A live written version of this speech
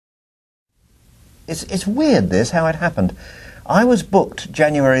it's weird this, how it happened. I was booked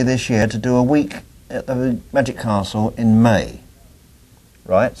January this year to do a week at the Magic Castle in May,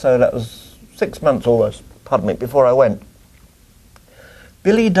 right? So that was 6 months almost, pardon me, before I went.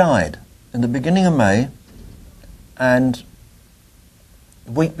 Billy died in the beginning of May, and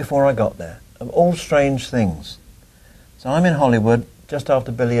the week before I got there, of all strange things. So I'm in Hollywood just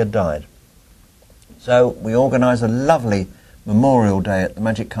after Billy had died. So we organised a lovely Memorial Day at the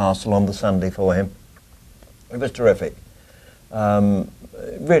Magic Castle on the Sunday for him. It was terrific. It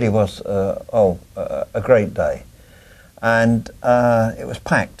really was a great day. And it was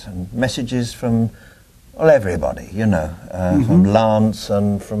packed, and messages from everybody, you know, from Lance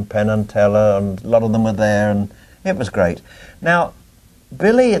and from Penn and Teller, and a lot of them were there, and it was great. Now,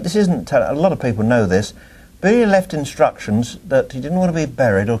 Billy, this isn't, a lot of people know this, Billy left instructions that he didn't want to be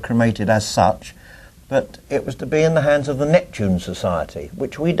buried or cremated as such, but it was to be in the hands of the Neptune Society,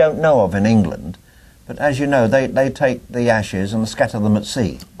 which we don't know of in England. But as you know, they take the ashes and scatter them at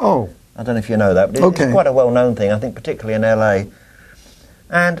sea. Oh. I don't know if you know that, but it's quite a well-known thing, I think, particularly in LA.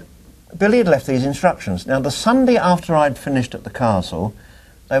 And Billy had left these instructions. Now, the Sunday after I'd finished at the castle,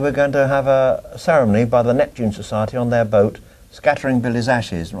 they were going to have a ceremony by the Neptune Society on their boat, scattering Billy's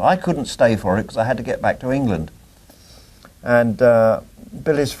ashes. Well, I couldn't stay for it because I had to get back to England. And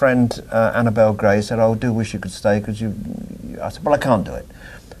Billy's friend, Annabelle Gray, said, "Oh, I do wish you could stay," because you... I said, "Well, I can't do it."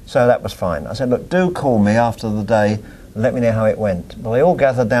 So that was fine. I said, "Look, do call me after the day and let me know how it went." Well, they all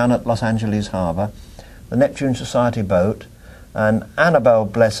gathered down at Los Angeles Harbour, the Neptune Society boat, and Annabelle,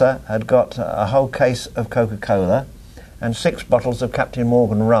 bless her, had got a whole case of Coca-Cola and 6 bottles of Captain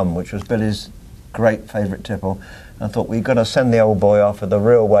Morgan rum, which was Billy's great favourite tipple. And I thought, we've got to send the old boy off with the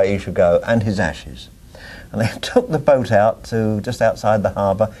real way he should go, and his ashes. And they took the boat out to just outside the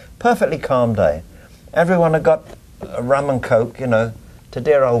harbour, perfectly calm day. Everyone had got a rum and coke, you know, to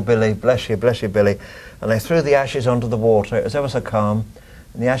dear old Billy, bless you, Billy. And they threw the ashes onto the water. It was ever so calm,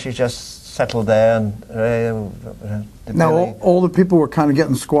 and the ashes just settled there. And now, all the people were kind of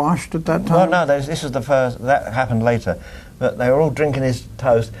getting squashed at that time? Well, no, this is the first, that happened later. But they were all drinking his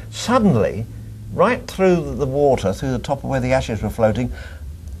toast. Suddenly, right through the water, through the top of where the ashes were floating,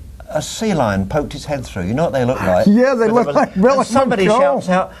 a sea lion poked its head through. You know what they look like? Yeah, they look like really. Somebody shouts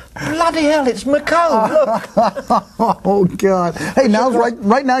out, "Bloody hell, it's McComb, look!" Oh, God. Hey, now,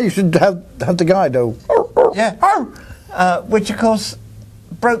 right now you should have the guy do. Yeah. Which, of course,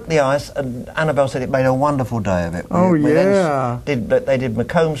 broke the ice, and Annabelle said it made a wonderful day of it. Oh, yeah. They did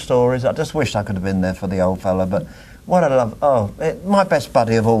McComb stories. I just wished I could have been there for the old fella, but what a love. Oh, my best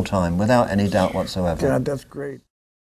buddy of all time, without any doubt whatsoever. God, that's great.